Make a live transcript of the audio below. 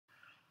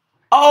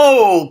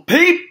Oh,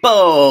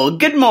 people!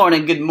 Good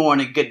morning, good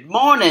morning, good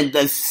morning.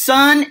 The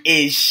sun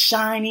is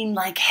shining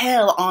like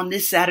hell on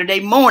this Saturday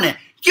morning.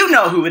 You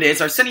know who it is,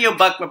 Arsenio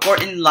Buck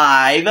reporting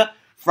live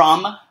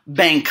from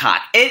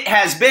Bangkok. It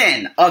has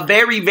been a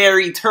very,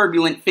 very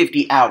turbulent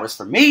 50 hours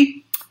for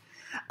me.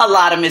 A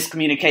lot of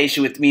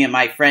miscommunication with me and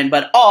my friend,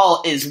 but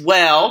all is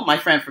well. My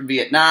friend from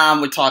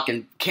Vietnam, we're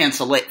talking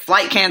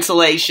flight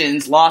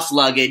cancellations, lost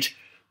luggage,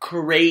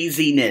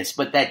 craziness,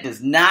 but that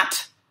does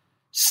not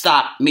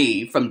stop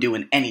me from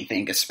doing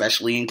anything,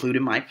 especially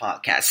including my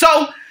podcast.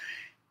 So,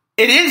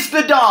 it is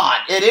the dawn.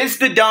 It is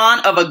the dawn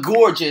of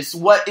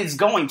what is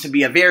going to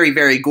be a very,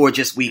 very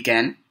gorgeous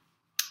weekend.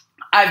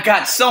 I've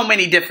got so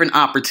many different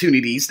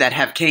opportunities that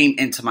have came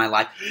into my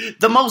life.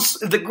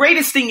 The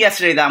greatest thing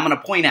yesterday that I'm going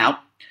to point out,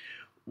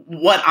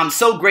 what I'm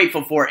so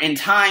grateful for in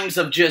times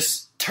of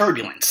just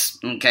turbulence.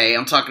 Okay,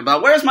 I'm talking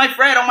about, where's my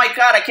friend? Oh my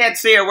God, I can't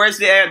see her. Where's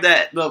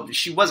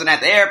she wasn't at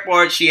the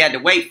airport. She had to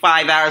wait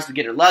 5 hours to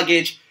get her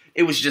luggage.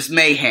 It was just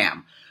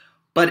mayhem.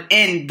 But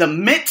in the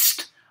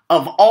midst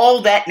of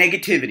all that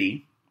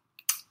negativity,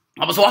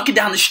 I was walking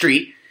down the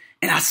street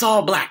and I saw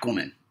a black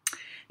woman.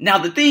 Now,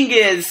 the thing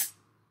is,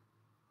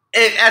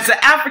 as an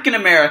African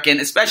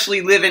American,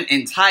 especially living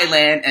in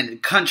Thailand and a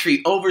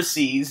country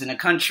overseas, in a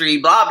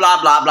country blah,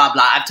 blah, blah, blah,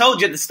 blah. I've told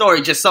you the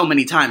story just so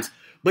many times.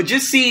 But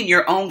just seeing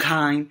your own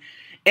kind,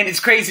 and it's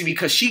crazy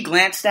because she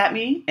glanced at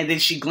me and then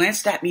she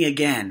glanced at me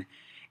again.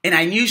 And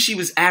I knew she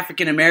was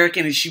African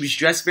American and she was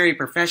dressed very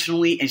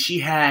professionally and she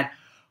had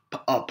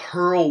a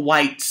pearl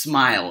white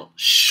smile,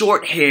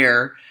 short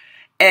hair,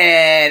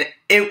 and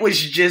it was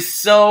just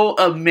so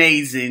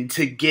amazing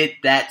to get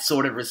that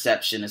sort of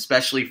reception,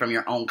 especially from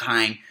your own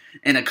kind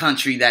in a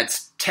country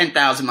that's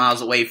 10,000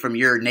 miles away from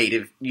your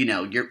native,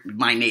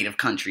 my native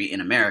country in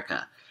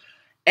America.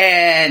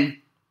 And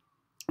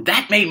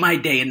that made my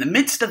day. In the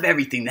midst of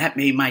everything, that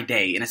made my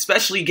day. And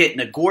especially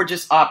getting a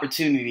gorgeous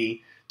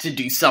opportunity to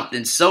do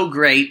something so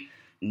great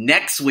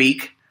next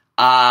week,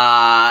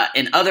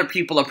 and other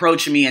people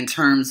approaching me in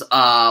terms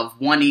of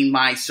wanting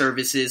my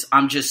services.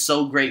 I'm just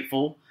so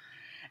grateful,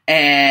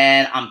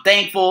 and I'm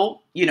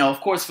thankful, of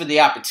course, for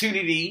the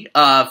opportunity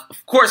of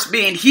course,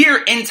 being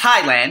here in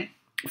Thailand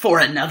for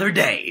another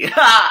day.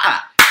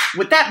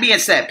 With that being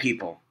said,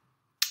 people,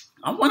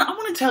 I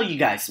want to tell you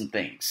guys some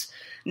things.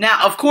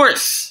 Now, of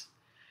course,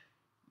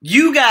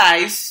 you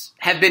guys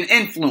have been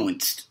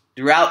influenced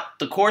throughout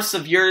the course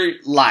of your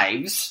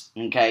lives,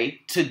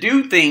 okay, to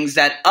do things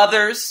that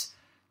others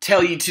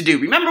tell you to do.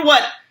 Remember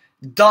what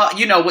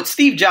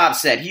Steve Jobs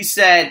said. He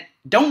said,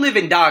 don't live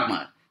in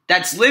dogma.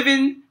 That's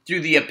living through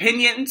the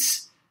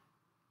opinions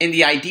and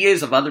the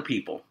ideas of other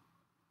people.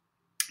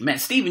 Man,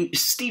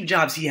 Steve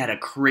Jobs, he had a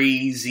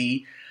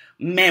crazy,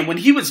 man, when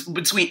he was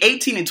between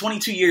 18 and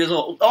 22 years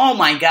old, oh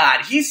my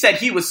God, he said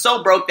he was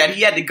so broke that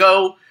he had to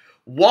go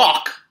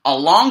walk a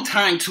long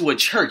time to a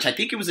church. I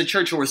think it was a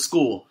church or a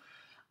school.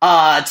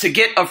 To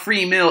get a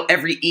free meal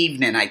every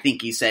evening, I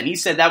think he said. And he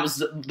said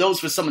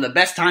those were some of the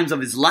best times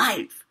of his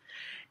life.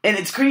 And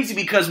it's crazy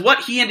because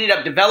what he ended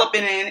up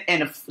developing in,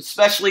 and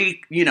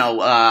especially,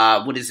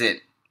 the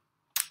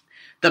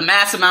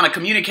mass amount of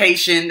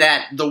communication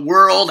that the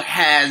world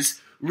has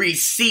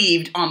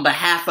received on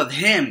behalf of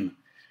him,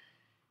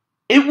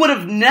 it would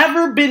have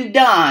never been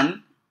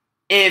done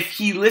if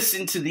he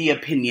listened to the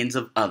opinions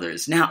of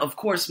others. Now, of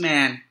course,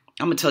 man,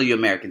 I'm going to tell you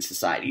American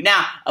society.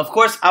 Now, of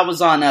course, I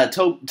was on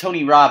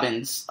Tony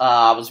Robbins.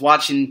 I was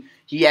watching,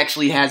 he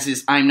actually has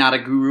his I'm Not a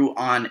Guru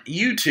on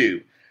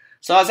YouTube.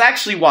 So I was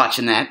actually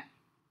watching that.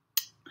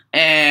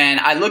 And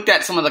I looked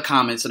at some of the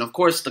comments. And of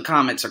course, the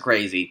comments are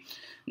crazy.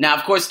 Now,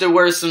 of course, there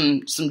were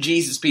some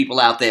Jesus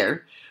people out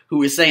there who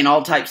were saying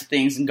all types of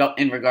things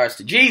in regards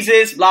to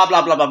Jesus, blah,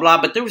 blah, blah, blah,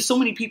 blah. But there were so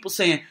many people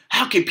saying,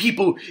 how can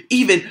people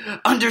even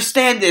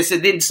understand this?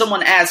 And then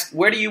someone asked,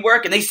 where do you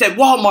work? And they said,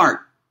 Walmart.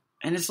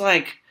 And it's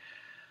like,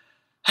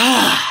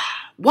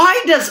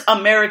 why does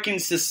American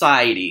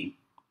society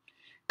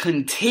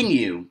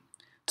continue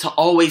to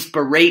always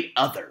berate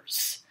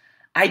others?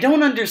 I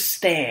don't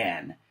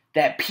understand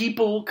that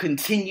people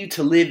continue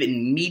to live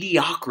in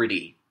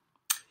mediocrity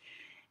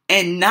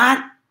and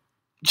not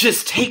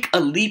just take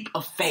a leap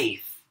of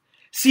faith.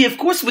 See, of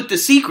course, with The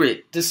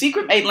Secret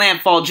made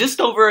landfall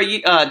just over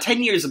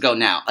 10 years ago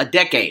now, a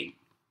decade.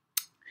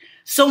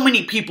 So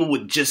many people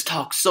would just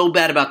talk so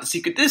bad about The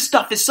Secret. This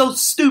stuff is so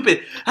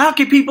stupid. How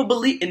can people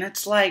believe? And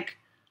it's like,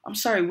 I'm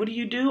sorry, what do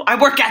you do? I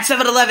work at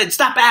 7-Eleven.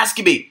 Stop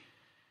asking me.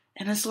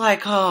 And it's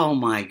like, oh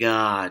my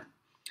God.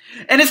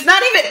 And it's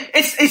not even,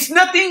 it's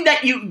nothing that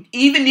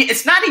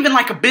it's not even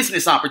like a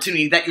business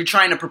opportunity that you're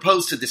trying to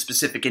propose to this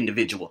specific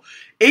individual.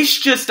 It's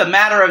just a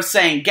matter of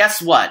saying,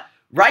 guess what?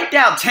 Write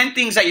down 10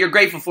 things that you're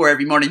grateful for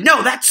every morning.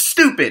 No, that's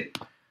stupid.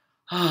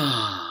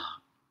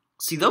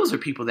 See, those are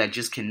people that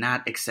just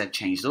cannot accept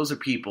change. Those are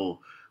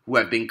people who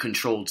have been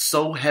controlled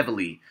so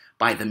heavily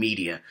by the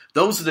media.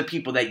 Those are the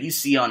people that you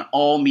see on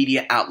all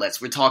media outlets.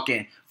 We're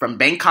talking from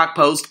Bangkok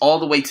Post all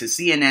the way to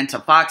CNN to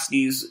Fox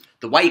News,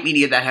 the white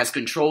media that has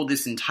controlled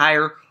this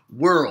entire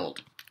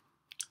world.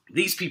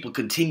 These people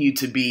continue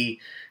to be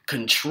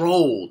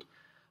controlled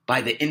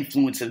by the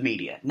influence of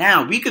media.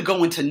 Now, we could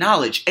go into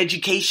knowledge,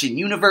 education,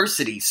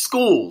 universities,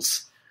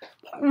 schools.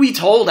 What were we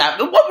told that?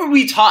 What were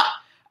we taught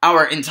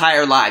our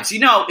entire lives? You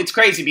know, it's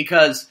crazy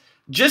because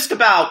just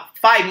about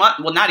 5 months,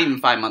 well, not even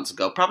 5 months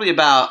ago, probably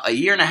about a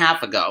year and a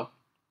half ago,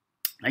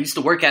 I used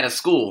to work at a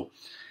school.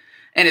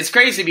 And it's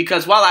crazy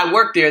because while I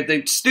worked there,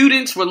 the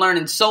students were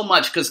learning so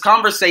much because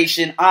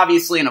conversation,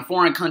 obviously, in a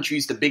foreign country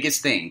is the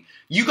biggest thing.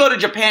 You go to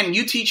Japan,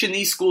 you teach in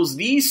these schools,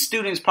 these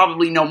students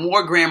probably know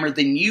more grammar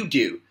than you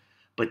do,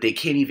 but they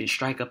can't even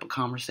strike up a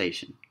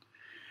conversation.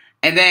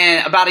 And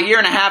then about a year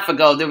and a half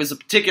ago, there was a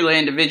particular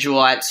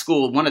individual at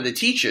school, one of the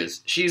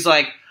teachers. She's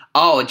like,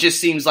 oh, it just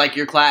seems like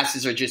your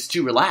classes are just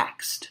too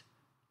relaxed.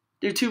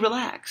 They're too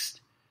relaxed.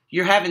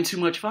 You're having too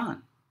much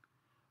fun.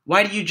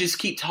 Why do you just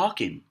keep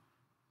talking?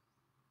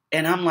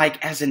 And I'm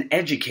like, as an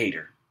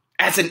educator,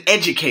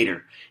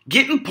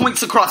 getting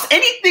points across,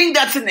 anything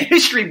that's in the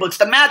history books,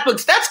 the math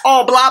books, that's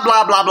all blah,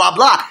 blah, blah, blah,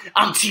 blah.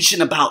 I'm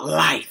teaching about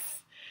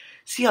life.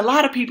 See, a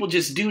lot of people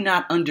just do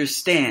not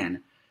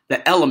understand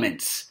the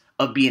elements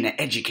of being an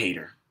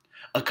educator,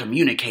 a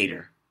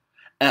communicator,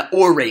 an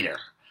orator.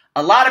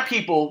 A lot of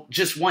people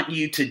just want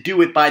you to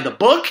do it by the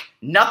book,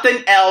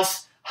 nothing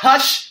else,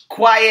 hush,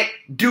 quiet,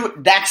 do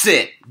it, that's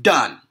it,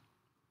 done.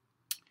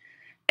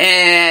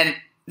 And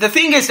the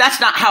thing is,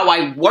 that's not how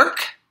I work.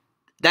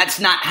 That's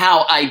not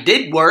how I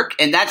did work.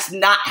 And that's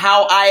not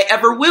how I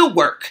ever will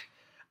work.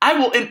 I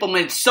will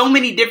implement so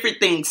many different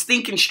things,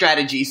 thinking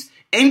strategies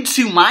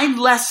into my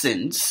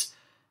lessons.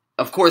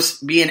 Of course,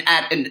 being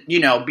at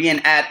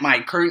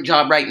my current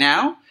job right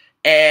now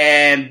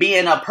and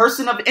being a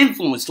person of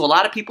influence to a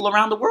lot of people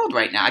around the world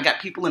right now. I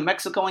got people in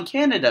Mexico and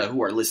Canada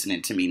who are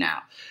listening to me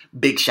now.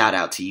 Big shout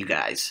out to you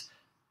guys.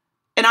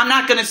 And I'm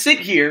not going to sit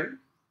here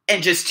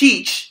and just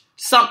teach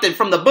something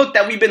from the book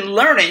that we've been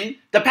learning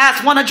the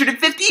past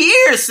 150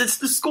 years since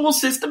the school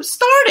system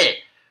started.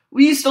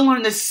 We used to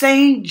learn the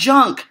same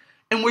junk,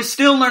 and we're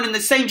still learning the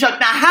same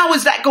junk. Now, how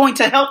is that going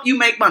to help you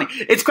make money?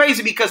 It's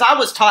crazy because I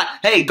was taught,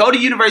 hey, go to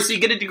university,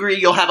 get a degree,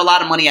 you'll have a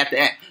lot of money at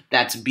the end.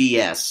 That's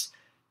BS.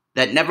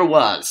 That never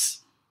was.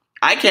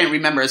 I can't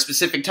remember a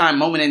specific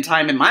moment in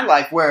time in my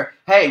life where,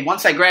 hey,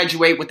 once I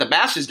graduate with a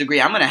bachelor's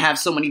degree, I'm going to have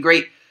so many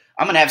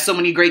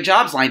great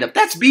jobs lined up.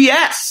 That's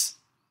BS.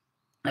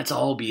 That's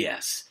all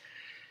BS.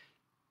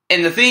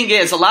 And the thing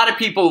is, a lot of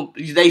people,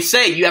 they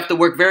say you have to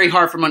work very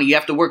hard for money. You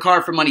have to work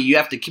hard for money. You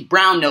have to keep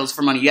brown nose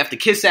for money. You have to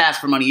kiss ass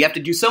for money. You have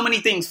to do so many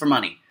things for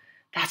money.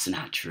 That's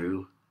not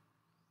true.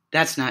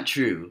 That's not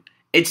true.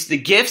 It's the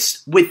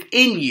gifts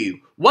within you.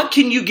 What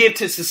can you give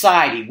to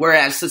society,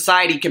 whereas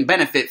society can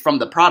benefit from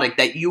the product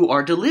that you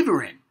are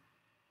delivering?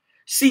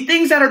 See,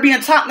 things that are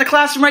being taught in the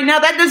classroom right now,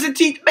 that doesn't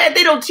teach, man,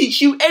 they don't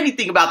teach you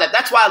anything about that.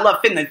 That's why I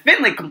love Finland.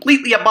 Finland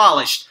completely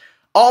abolished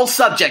all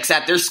subjects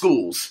at their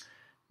schools.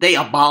 They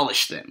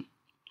abolished them.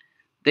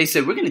 They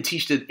said, we're going to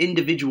teach the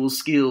individual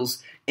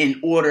skills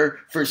in order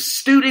for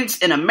students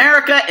in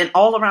America and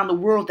all around the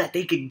world that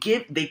they could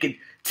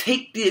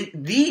take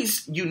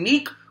these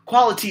unique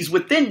qualities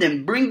within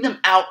them, bring them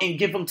out and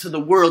give them to the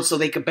world so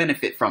they could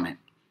benefit from it.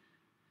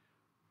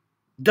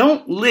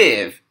 Don't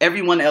live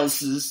everyone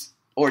else's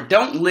or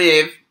don't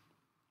live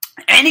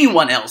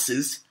anyone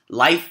else's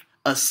life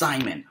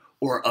assignment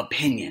or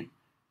opinion.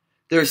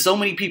 There are so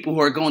many people who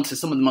are going to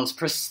some of the most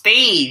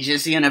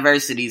prestigious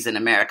universities in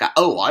America.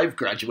 Oh, I've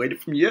graduated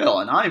from Yale,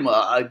 and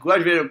I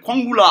graduated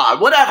from Kwangula,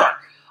 whatever.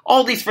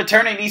 All these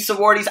fraternities,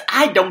 sororities,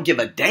 I don't give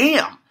a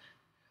damn.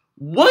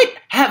 What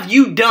have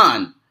you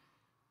done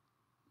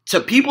to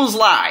people's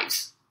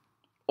lives?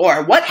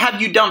 Or what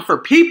have you done for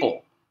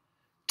people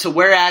to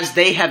whereas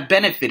they have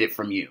benefited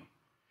from you?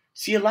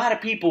 See, a lot of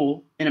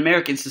people in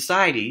American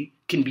society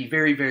can be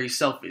very, very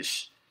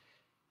selfish.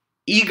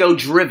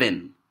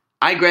 Ego-driven.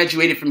 I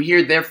graduated from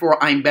here,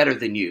 therefore I'm better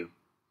than you.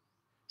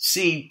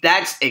 See,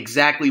 that's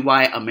exactly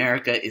why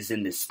America is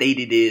in the state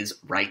it is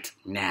right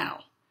now.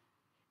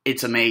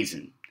 It's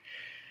amazing.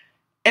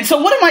 And so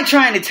what am I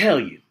trying to tell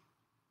you?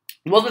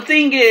 Well, the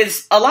thing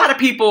is, a lot of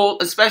people,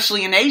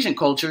 especially in Asian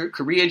culture,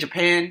 Korea,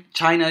 Japan,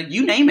 China,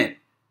 you name it.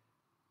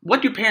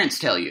 What do parents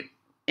tell you?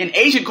 In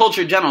Asian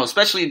culture in general,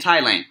 especially in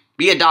Thailand,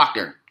 be a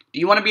doctor. Do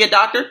you want to be a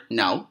doctor?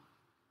 No.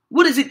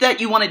 What is it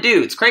that you want to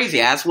do? It's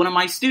crazy. I asked one of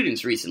my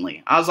students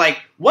recently. I was like,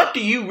 what do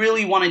you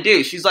really want to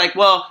do? She's like,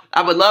 well,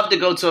 I would love to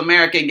go to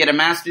America and get a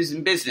master's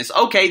in business.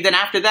 Okay, then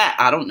after that,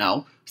 I don't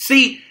know.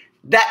 See,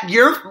 that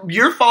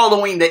you're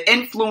following the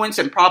influence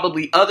and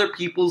probably other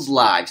people's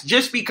lives.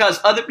 Just because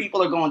other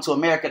people are going to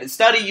America to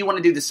study, you want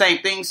to do the same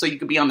thing so you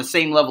can be on the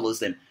same level as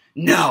them.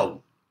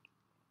 No.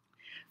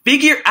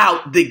 Figure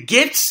out the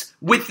gifts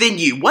within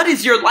you. What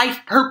is your life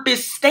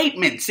purpose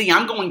statement? See,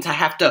 I'm going to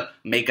have to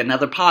make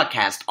another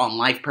podcast on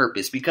life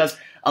purpose because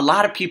a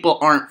lot of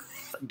people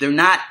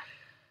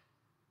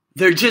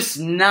they're just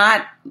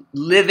not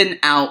living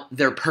out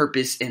their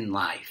purpose in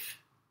life.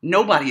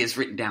 Nobody has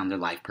written down their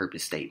life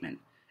purpose statement.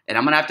 And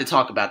I'm going to have to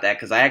talk about that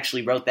because I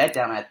actually wrote that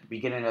down at the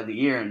beginning of the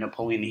year in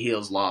Napoleon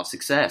Hill's Law of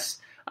Success.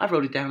 I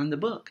wrote it down in the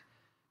book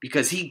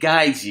because he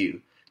guides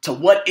you to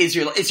what is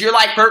your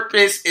life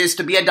purpose is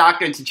to be a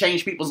doctor and to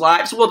change people's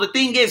lives? Well, the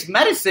thing is,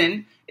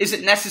 medicine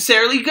isn't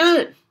necessarily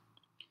good.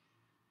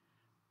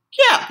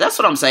 Yeah, that's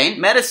what I'm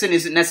saying. Medicine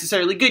isn't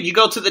necessarily good. You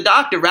go to the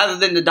doctor rather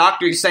than the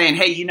doctor saying,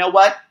 hey, you know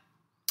what?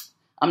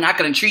 I'm not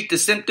going to treat the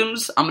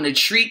symptoms. I'm going to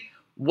treat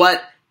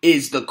what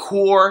is the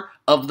core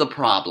of the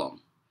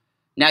problem.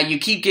 Now, you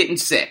keep getting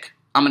sick.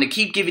 I'm going to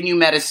keep giving you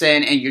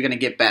medicine and you're going to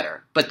get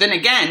better. But then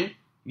again,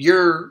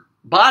 your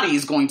body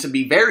is going to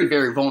be very,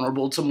 very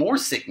vulnerable to more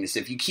sickness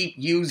if you keep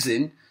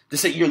using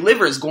your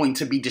liver is going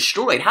to be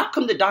destroyed. How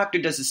come the doctor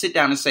doesn't sit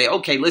down and say,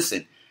 okay,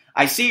 listen,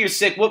 I see you're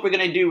sick. What we're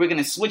going to do, we're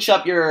going to switch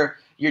up your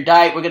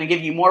diet. We're going to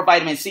give you more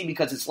vitamin C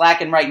because it's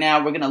lacking right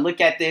now. We're going to look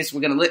at this.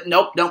 We're going to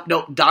nope.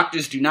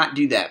 Doctors do not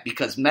do that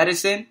because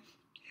medicine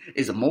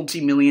is a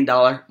multi-billion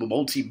dollar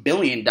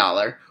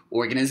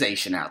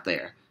organization out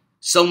there.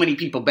 So many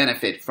people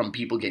benefit from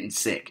people getting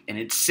sick, and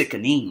it's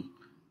sickening.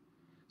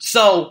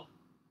 So,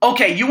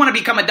 okay, you want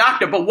to become a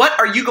doctor, but what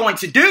are you going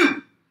to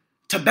do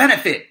to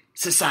benefit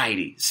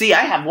society? See,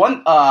 I have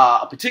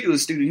a particular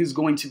student who's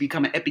going to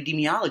become an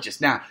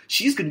epidemiologist. Now,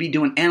 she's going to be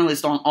doing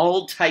analysts on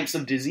all types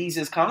of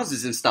diseases,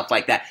 causes, and stuff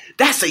like that.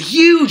 That's a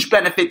huge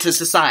benefit to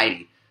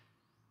society.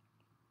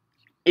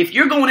 If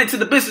you're going into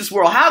the business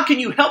world, how can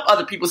you help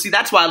other people? See,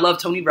 that's why I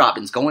love Tony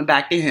Robbins, going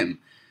back to him.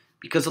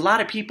 Because a lot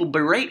of people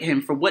berate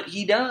him for what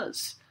he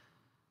does.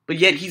 But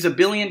yet he's $1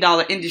 billion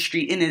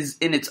industry in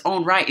its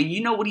own right. And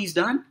you know what he's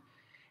done?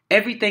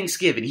 Every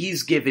Thanksgiving,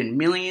 he's given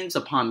millions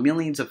upon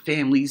millions of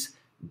families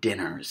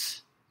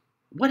dinners.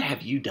 What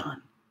have you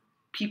done?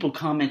 People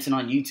commenting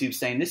on YouTube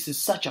saying this is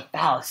such a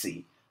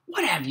fallacy.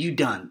 What have you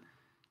done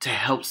to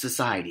help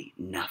society?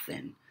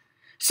 Nothing.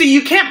 See,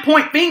 you can't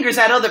point fingers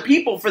at other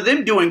people for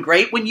them doing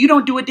great when you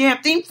don't do a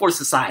damn thing for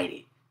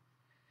society.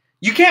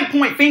 You can't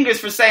point fingers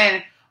for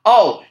saying,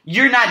 oh,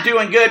 you're not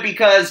doing good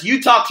because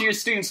you talk to your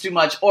students too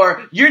much,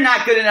 or you're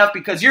not good enough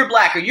because you're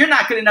black, or you're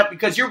not good enough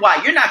because you're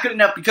white, you're not good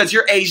enough because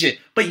you're Asian,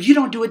 but you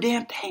don't do a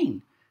damn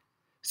thing.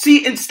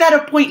 See, instead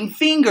of pointing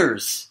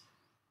fingers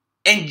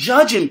and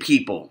judging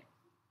people,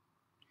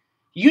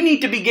 you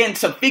need to begin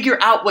to figure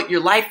out what your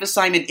life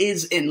assignment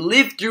is and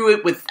live through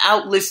it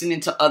without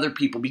listening to other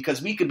people,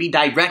 because we could be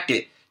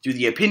directed through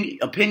the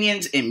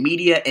opinions and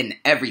media and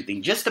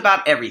everything, just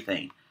about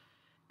everything.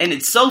 And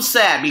it's so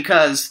sad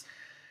because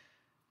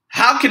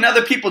how can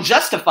other people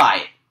justify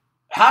it?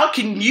 How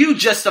can you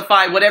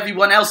justify what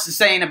everyone else is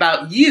saying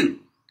about you?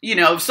 You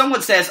know, if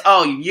someone says,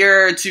 oh,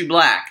 you're too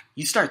black,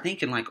 you start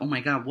thinking like, oh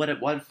my God, what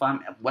if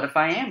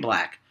I am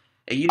black?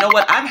 And you know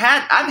what? I've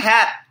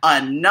had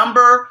a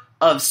number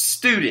of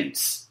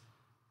students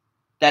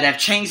that have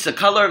changed the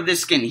color of their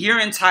skin here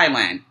in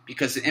Thailand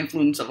because of the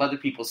influence of other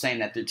people saying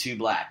that they're too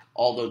black,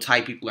 although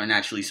Thai people are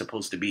naturally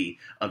supposed to be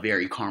a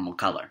very caramel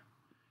color.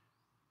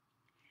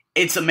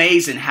 It's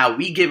amazing how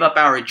we give up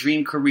our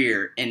dream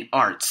career in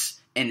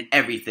arts and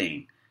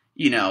everything,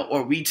 you know,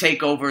 or we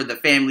take over the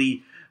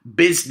family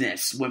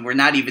business when we're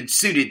not even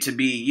suited to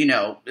be,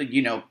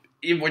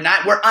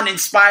 we're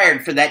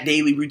uninspired for that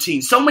daily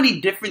routine. So many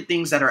different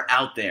things that are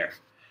out there.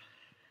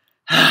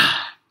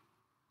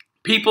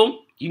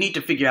 People, you need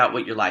to figure out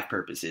what your life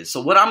purpose is.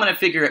 So what I'm going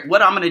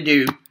to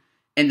do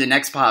in the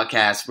next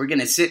podcast, we're going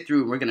to sit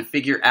through and we're going to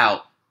figure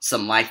out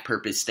some life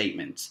purpose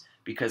statements,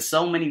 because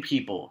so many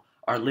people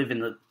are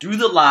living through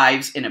the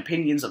lives and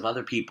opinions of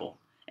other people,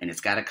 and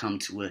it's got to come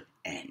to an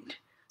end.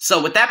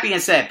 So with that being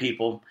said,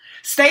 people,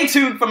 stay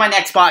tuned for my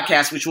next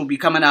podcast, which will be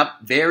coming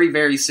up very,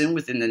 very soon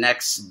within the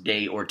next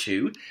day or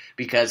two,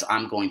 because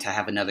I'm going to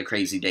have another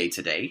crazy day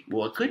today.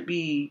 Well, it could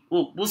be,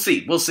 we'll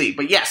see.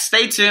 But yes,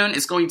 stay tuned.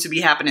 It's going to be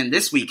happening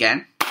this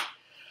weekend.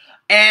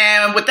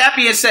 And with that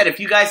being said, if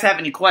you guys have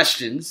any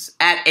questions,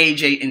 at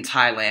AJ in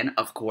Thailand,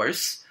 of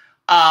course.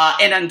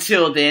 And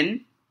until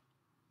then,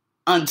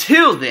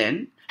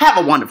 have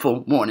a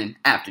wonderful morning,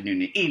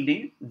 afternoon, and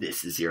evening.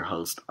 This is your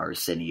host,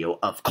 Arsenio,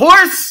 of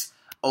course,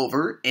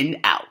 over and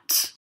out.